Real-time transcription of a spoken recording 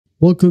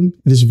Welcome.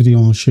 In this video,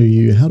 I'll show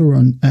you how to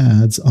run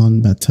ads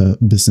on Meta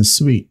Business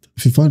Suite.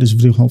 If you find this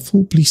video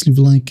helpful, please leave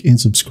a like and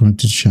subscribe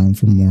to the channel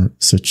for more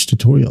such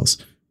tutorials.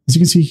 As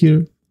you can see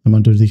here, I'm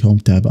under the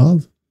Home tab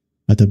of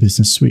Meta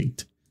Business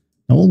Suite.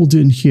 Now, what we'll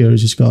do in here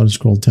is just go ahead and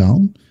scroll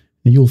down,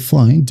 and you'll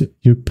find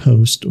your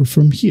post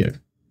from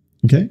here.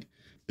 Okay.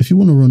 If you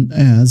want to run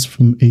ads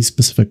from a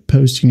specific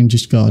post, you can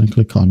just go ahead and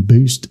click on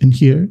Boost in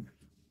here.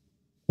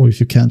 Or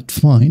if you can't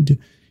find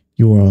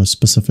your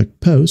specific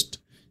post,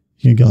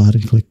 you can go ahead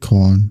and click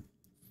on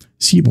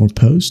See More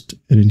Post,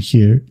 and in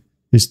here,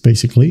 just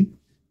basically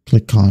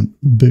click on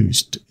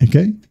Boost.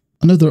 Okay.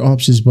 Another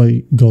option is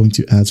by going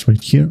to Ads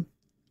right here.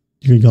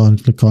 You can go ahead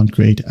and click on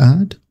Create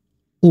Ad,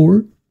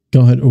 or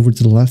go ahead over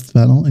to the left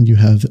panel and you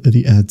have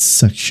the Ads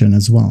section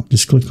as well.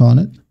 Just click on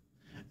it,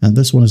 and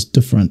this one is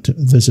different.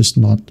 This is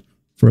not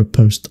for a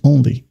post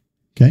only.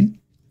 Okay.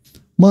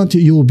 But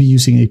you will be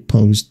using a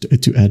post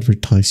to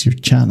advertise your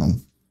channel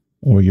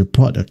or your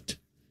product.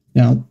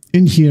 Now,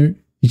 in here,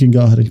 you can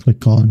go ahead and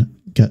click on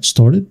Get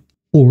Started,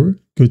 or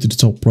go to the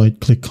top right,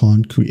 click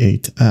on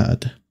Create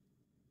Ad.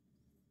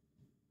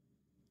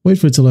 Wait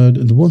for it to load,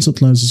 and once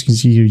it loads, as you can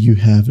see here, you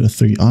have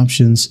three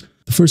options.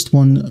 The first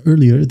one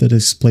earlier that I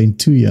explained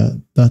to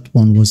you, that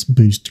one was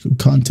Boost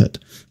Content.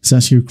 It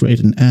says here, create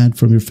an ad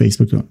from your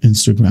Facebook or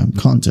Instagram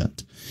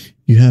content.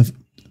 You have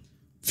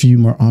few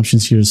more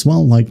options here as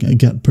well, like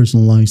get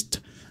personalized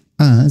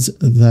ads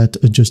that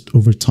adjust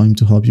over time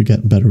to help you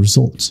get better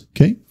results.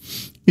 Okay.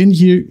 In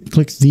here,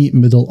 click the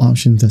middle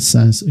option that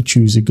says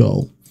choose a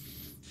goal.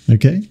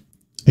 Okay.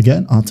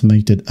 Again,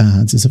 automated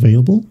ads is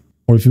available.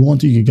 Or if you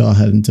want to, you can go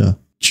ahead and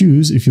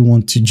choose if you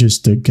want to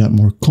just get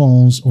more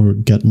calls or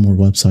get more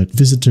website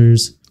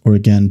visitors, or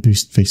again,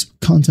 boost Facebook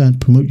content,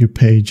 promote your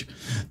page.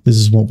 This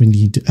is what we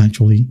need to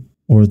actually,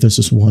 or this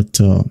is what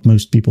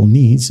most people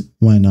needs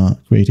when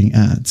creating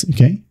ads.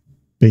 Okay.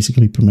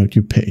 Basically promote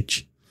your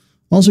page.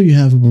 Also, you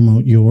have to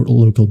promote your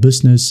local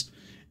business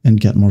and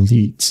get more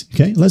leads.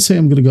 Okay, let's say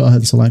I'm going to go ahead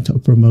and select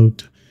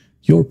promote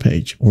your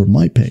page or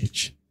my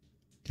page.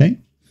 Okay,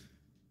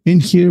 in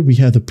here we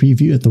have the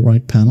preview at the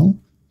right panel.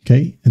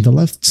 Okay, in the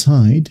left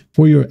side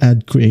for your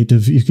ad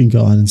creative, you can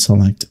go ahead and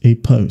select a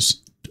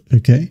post.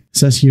 Okay, it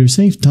says here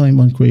save time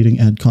on creating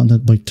ad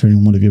content by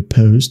turning one of your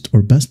posts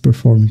or best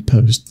performing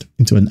post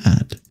into an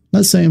ad.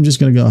 Let's say I'm just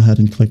going to go ahead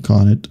and click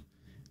on it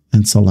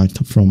and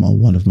select from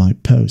one of my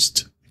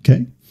posts.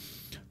 Okay,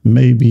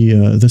 maybe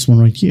this one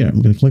right here.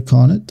 I'm going to click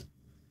on it.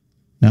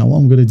 Now, what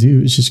I'm going to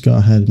do is just go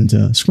ahead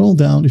and scroll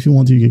down. If you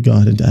want to, you can go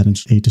ahead and add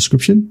a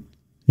description,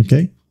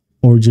 okay?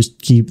 Or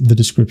just keep the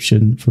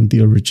description from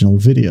the original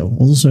video.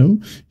 Also,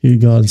 you can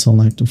go ahead and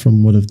select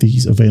from one of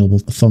these available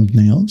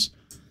thumbnails,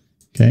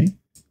 okay?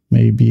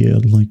 Maybe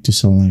I'd like to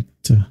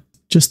select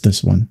just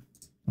this one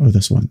or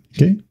this one,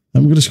 okay?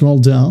 I'm going to scroll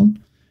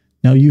down.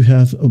 Now, you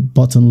have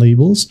button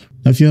labels.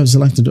 Now, if you have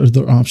selected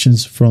other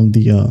options from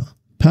the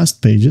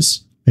past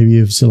pages, maybe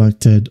you've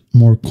selected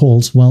more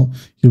calls, well,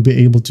 you'll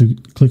be able to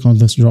click on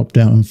this drop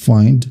down and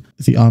find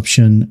the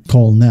option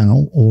call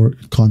now or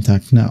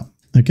contact now.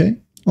 Okay.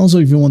 Also,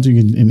 if you want to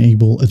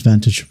enable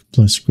Advantage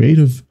Plus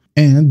Creative,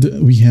 and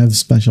we have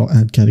special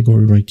ad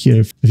category right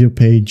here. If your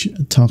page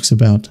talks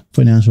about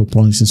financial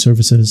products and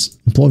services,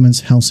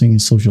 employments, housing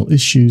and social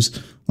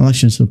issues,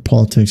 elections and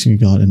politics, you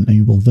can go ahead and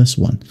enable this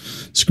one.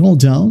 Scroll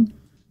down,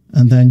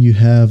 and then you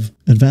have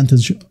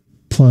Advantage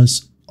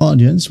Plus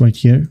Audience right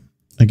here.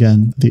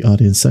 Again, the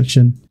audience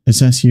section. It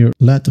says here,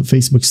 let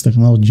Facebook's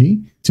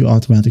technology to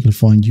automatically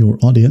find your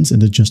audience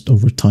and adjust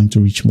over time to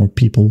reach more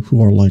people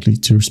who are likely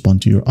to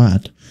respond to your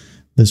ad.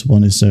 This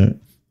one is a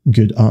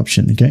good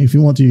option. Okay, if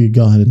you want to, you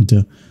go ahead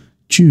and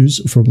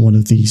choose from one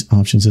of these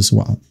options as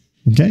well.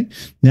 Okay,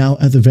 now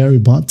at the very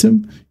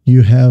bottom,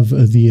 you have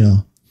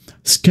the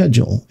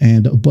schedule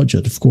and a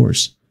budget, of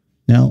course.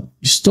 Now,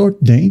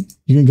 start date,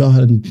 you can go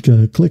ahead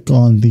and click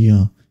on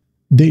the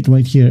date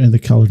right here, and the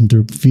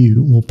calendar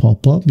view will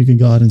pop up. You can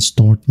go ahead and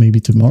start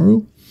maybe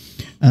tomorrow,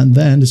 and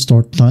then the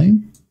start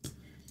time,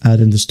 add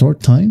in the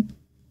start time,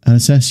 and it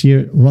says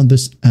here run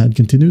this ad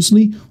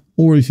continuously,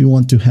 or if you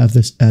want to have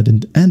this ad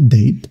and end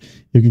date,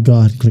 you can go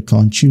ahead and click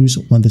on choose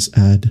when this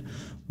ad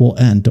will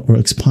end or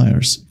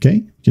expires.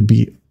 Okay,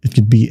 it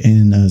could be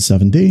in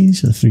 7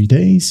 days, 3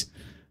 days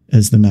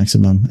as the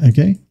maximum.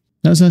 Okay,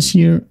 now it says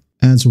here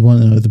ads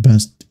run the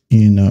best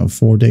in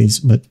 4 days,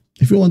 but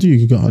if you want to, you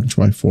can go ahead and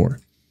try 4.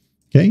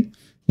 Okay,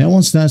 now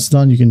once that's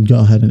done, you can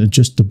go ahead and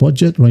adjust the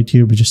budget right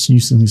here by just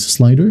using this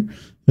slider.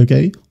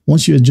 Okay,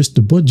 once you adjust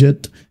the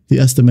budget, the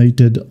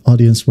estimated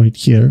audience right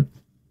here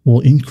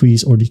will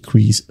increase or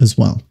decrease as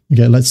well.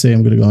 Okay, let's say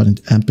I'm going to go ahead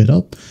and amp it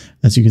up.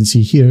 As you can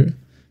see here,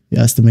 the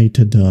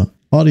estimated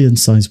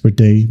audience size per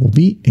day will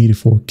be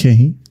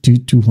 84K to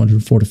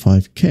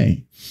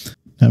 245K.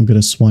 Now I'm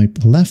going to swipe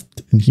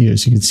left, and here,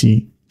 as you can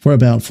see, for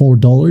about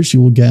 $4,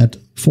 you will get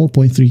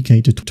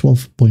 4.3K to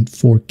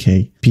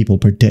 12.4K people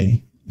per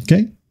day.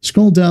 Okay,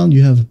 scroll down,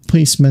 you have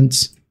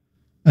placements.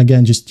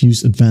 Again, just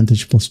use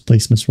Advantage Plus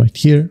placements right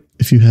here.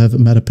 If you have a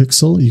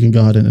Metapixel, you can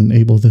go ahead and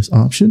enable this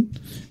option.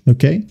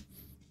 Okay,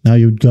 Now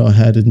you would go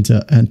ahead and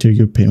enter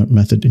your payment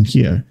method in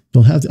here.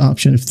 You'll have the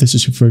option, if this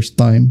is your first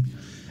time,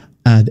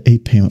 add a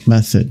payment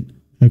method.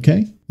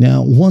 Okay.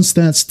 Now, once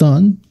that's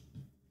done,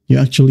 you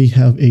actually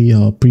have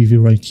a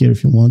preview right here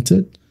if you want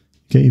it.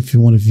 Okay. If you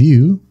want to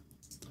view.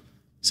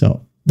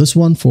 So this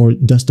one for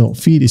desktop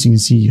feed, as you can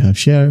see, you have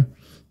share,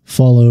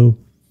 follow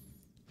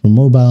for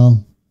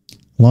mobile,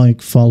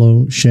 like,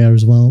 follow, share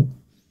as well,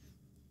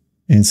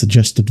 and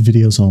suggested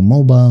videos on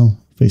mobile,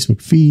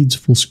 Facebook feeds,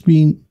 full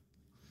screen,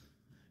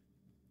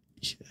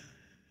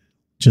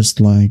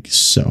 just like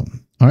so.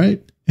 All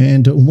right.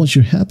 And once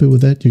you're happy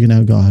with that, you can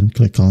now go ahead and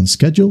click on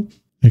schedule.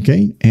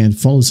 Okay. And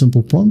follow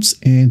simple prompts.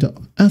 And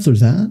after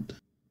that,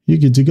 you're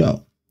good to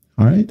go.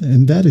 All right.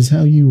 And that is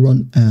how you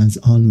run ads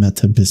on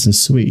Meta Business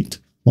Suite.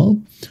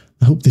 Well,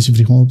 I hope this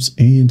video helps,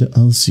 and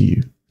I'll see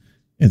you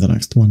in the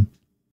next one.